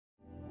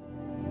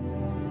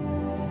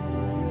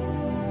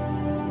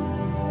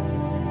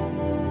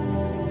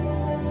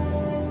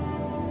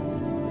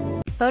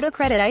Photo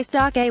credit I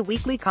stock a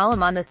weekly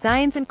column on the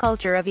science and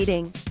culture of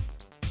eating.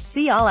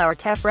 See all our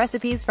Teff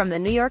recipes from the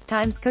New York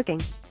Times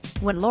Cooking.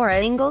 When Laura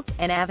Ingalls,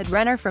 an avid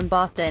runner from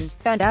Boston,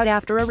 found out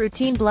after a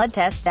routine blood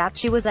test that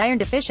she was iron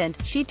deficient,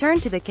 she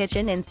turned to the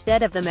kitchen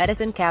instead of the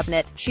medicine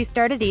cabinet. She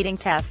started eating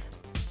teff,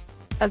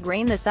 a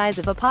grain the size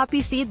of a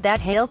poppy seed that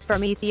hails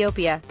from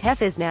Ethiopia.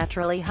 Teff is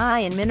naturally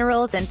high in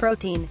minerals and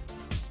protein.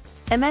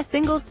 Ms.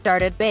 Ingalls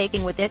started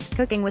baking with it,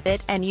 cooking with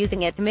it, and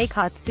using it to make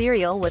hot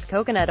cereal with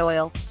coconut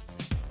oil.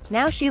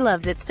 Now she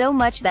loves it so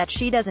much that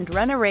she doesn't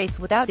run a race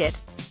without it.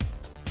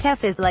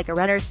 Teff is like a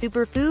runner's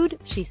superfood,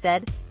 she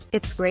said.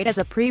 It's great as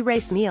a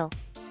pre-race meal.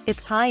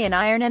 It's high in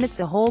iron and it's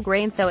a whole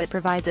grain, so it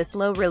provides a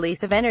slow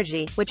release of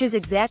energy, which is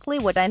exactly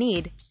what I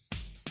need.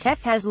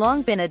 Teff has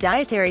long been a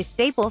dietary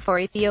staple for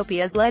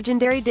Ethiopia's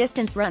legendary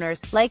distance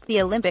runners, like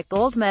the Olympic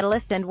gold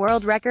medalist and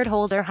world record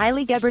holder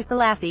Haile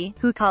Gebrselassie,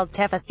 who called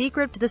teff a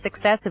secret to the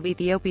success of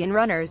Ethiopian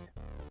runners.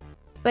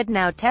 But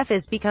now teff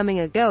is becoming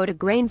a go-to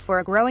grain for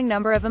a growing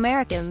number of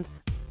Americans.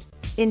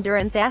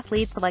 Endurance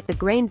athletes like the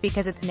grain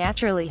because it's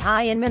naturally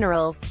high in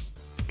minerals.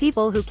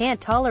 People who can't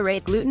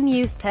tolerate gluten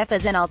use teff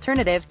as an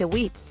alternative to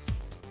wheat.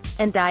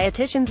 And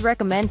dietitians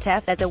recommend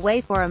teff as a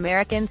way for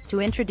Americans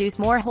to introduce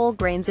more whole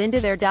grains into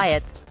their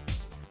diets.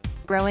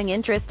 Growing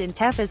interest in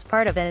teff is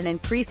part of an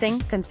increasing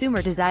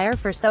consumer desire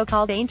for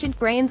so-called ancient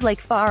grains like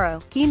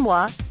farro,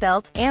 quinoa,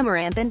 spelt,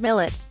 amaranth and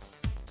millet.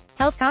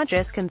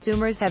 Health-conscious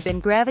consumers have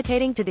been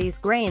gravitating to these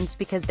grains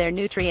because they're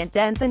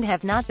nutrient-dense and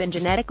have not been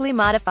genetically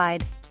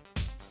modified.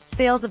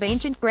 Sales of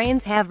ancient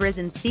grains have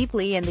risen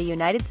steeply in the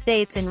United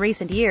States in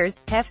recent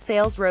years. Teff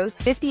sales rose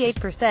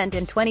 58%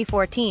 in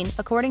 2014,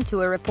 according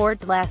to a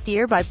report last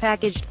year by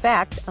Packaged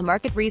Facts, a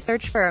market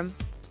research firm.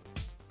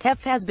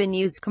 Teff has been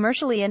used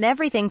commercially in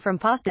everything from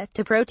pasta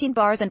to protein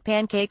bars and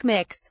pancake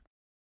mix.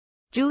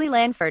 Julie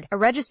Lanford, a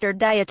registered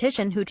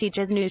dietitian who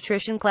teaches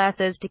nutrition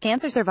classes to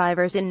cancer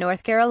survivors in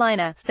North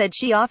Carolina, said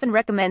she often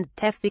recommends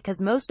teff because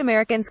most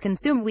Americans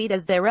consume wheat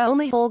as their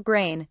only whole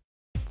grain.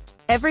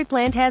 Every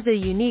plant has a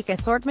unique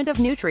assortment of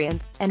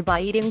nutrients, and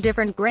by eating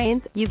different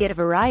grains, you get a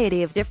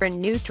variety of different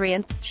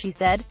nutrients, she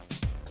said.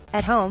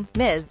 At home,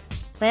 Ms.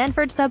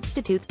 Lanford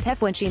substitutes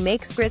teff when she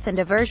makes grits and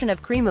a version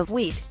of cream of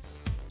wheat.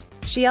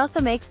 She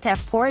also makes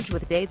teff porridge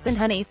with dates and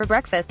honey for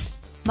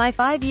breakfast. My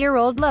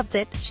 5-year-old loves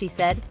it, she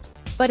said.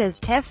 But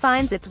as teff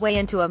finds its way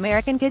into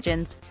American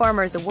kitchens,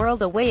 farmers a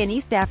world away in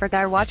East Africa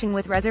are watching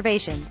with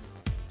reservations.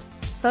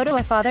 Photo: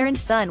 a father and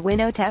son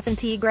winnow teff in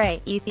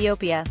Tigray,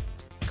 Ethiopia.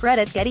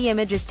 Credit: Getty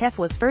Images. Teff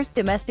was first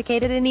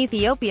domesticated in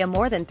Ethiopia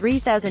more than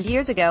 3,000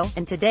 years ago,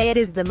 and today it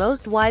is the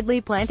most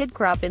widely planted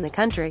crop in the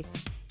country.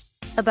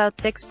 About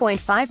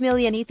 6.5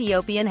 million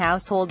Ethiopian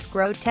households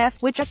grow teff,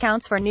 which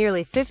accounts for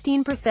nearly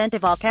 15%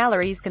 of all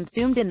calories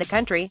consumed in the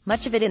country,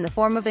 much of it in the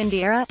form of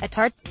injera, a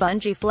tart,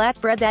 spongy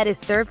flatbread that is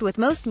served with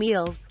most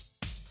meals.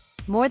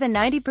 More than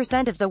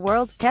 90% of the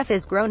world's teff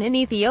is grown in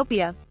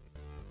Ethiopia.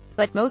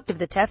 But most of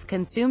the teff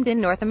consumed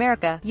in North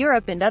America,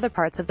 Europe and other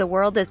parts of the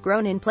world is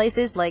grown in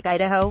places like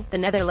Idaho, the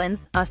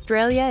Netherlands,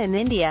 Australia and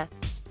India.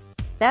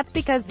 That's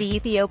because the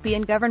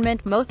Ethiopian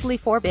government mostly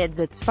forbids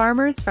its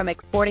farmers from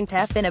exporting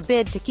teff in a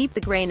bid to keep the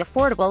grain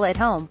affordable at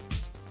home.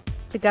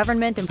 The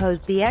government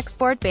imposed the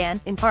export ban,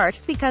 in part,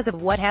 because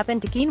of what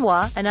happened to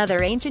quinoa,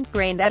 another ancient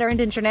grain that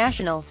earned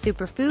international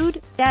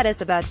superfood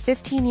status about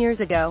 15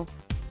 years ago.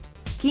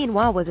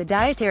 Quinoa was a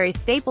dietary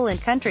staple in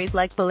countries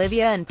like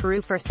Bolivia and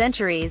Peru for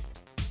centuries.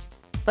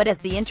 But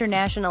as the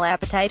international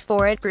appetite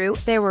for it grew,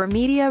 there were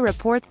media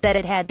reports that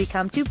it had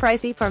become too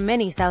pricey for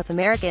many South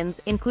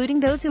Americans, including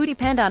those who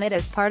depend on it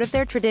as part of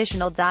their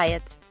traditional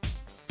diets.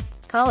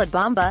 Khaled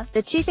Bamba,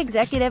 the chief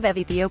executive of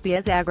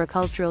Ethiopia's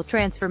Agricultural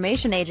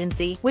Transformation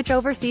Agency, which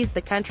oversees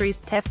the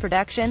country's teff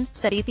production,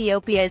 said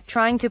Ethiopia is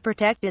trying to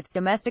protect its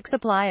domestic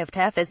supply of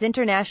teff as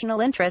international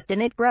interest in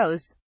it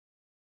grows.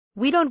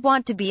 We don't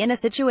want to be in a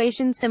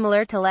situation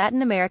similar to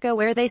Latin America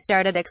where they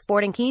started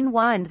exporting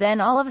quinoa and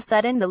then all of a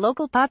sudden the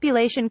local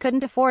population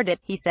couldn't afford it,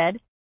 he said.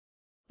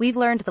 We've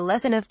learned the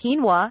lesson of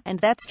quinoa, and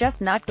that's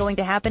just not going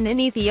to happen in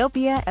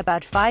Ethiopia.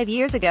 About 5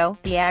 years ago,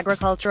 the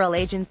Agricultural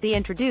Agency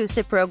introduced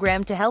a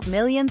program to help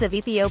millions of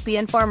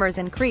Ethiopian farmers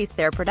increase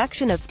their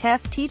production of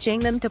teff, teaching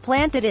them to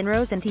plant it in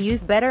rows and to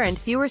use better and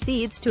fewer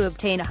seeds to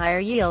obtain a higher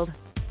yield.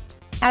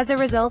 As a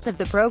result of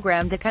the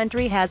program, the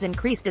country has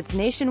increased its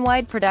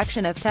nationwide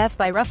production of teff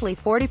by roughly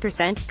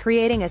 40%,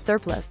 creating a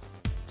surplus.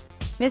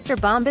 Mr.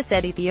 Bamba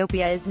said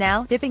Ethiopia is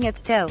now dipping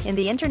its toe in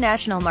the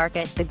international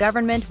market. The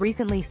government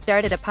recently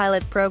started a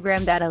pilot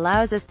program that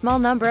allows a small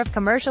number of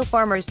commercial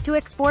farmers to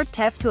export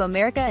teff to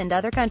America and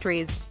other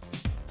countries.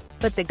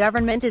 But the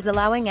government is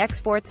allowing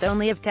exports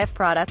only of teff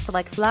products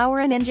like flour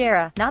and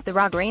injera, not the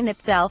raw grain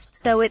itself,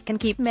 so it can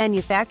keep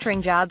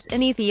manufacturing jobs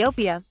in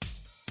Ethiopia.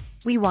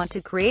 We want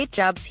to create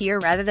jobs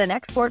here rather than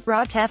export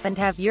raw teff and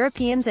have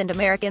Europeans and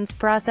Americans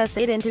process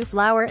it into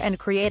flour and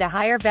create a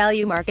higher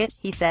value market,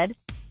 he said.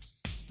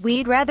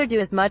 We'd rather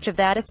do as much of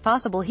that as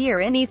possible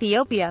here in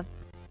Ethiopia.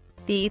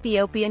 The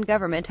Ethiopian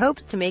government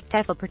hopes to make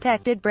teff a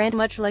protected brand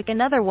much like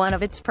another one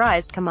of its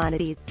prized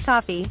commodities,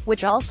 coffee,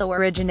 which also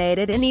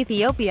originated in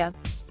Ethiopia.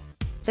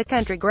 The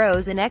country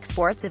grows and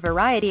exports a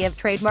variety of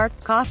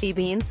trademarked coffee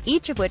beans,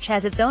 each of which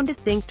has its own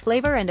distinct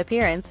flavor and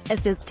appearance,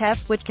 as does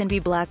Teff, which can be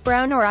black,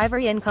 brown or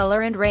ivory in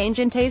color and range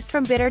in taste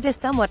from bitter to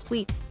somewhat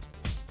sweet.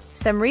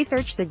 Some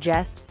research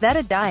suggests that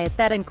a diet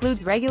that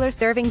includes regular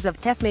servings of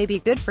Teff may be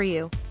good for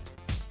you.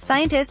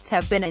 Scientists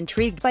have been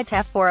intrigued by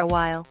Teff for a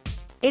while.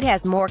 It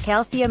has more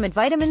calcium and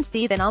vitamin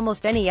C than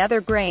almost any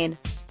other grain.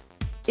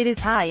 It is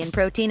high in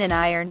protein and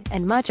iron,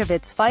 and much of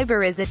its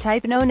fiber is a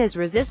type known as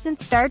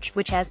resistant starch,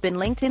 which has been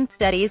linked in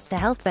studies to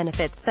health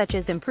benefits such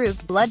as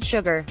improved blood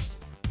sugar.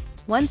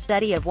 One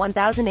study of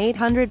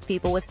 1,800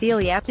 people with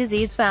celiac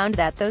disease found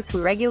that those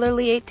who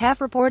regularly ate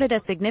Teff reported a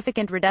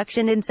significant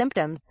reduction in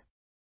symptoms.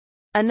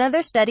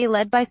 Another study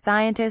led by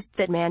scientists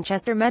at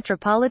Manchester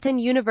Metropolitan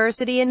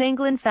University in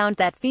England found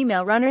that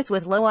female runners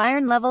with low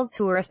iron levels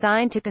who were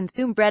assigned to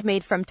consume bread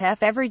made from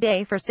Teff every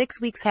day for 6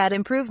 weeks had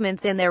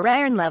improvements in their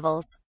iron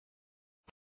levels.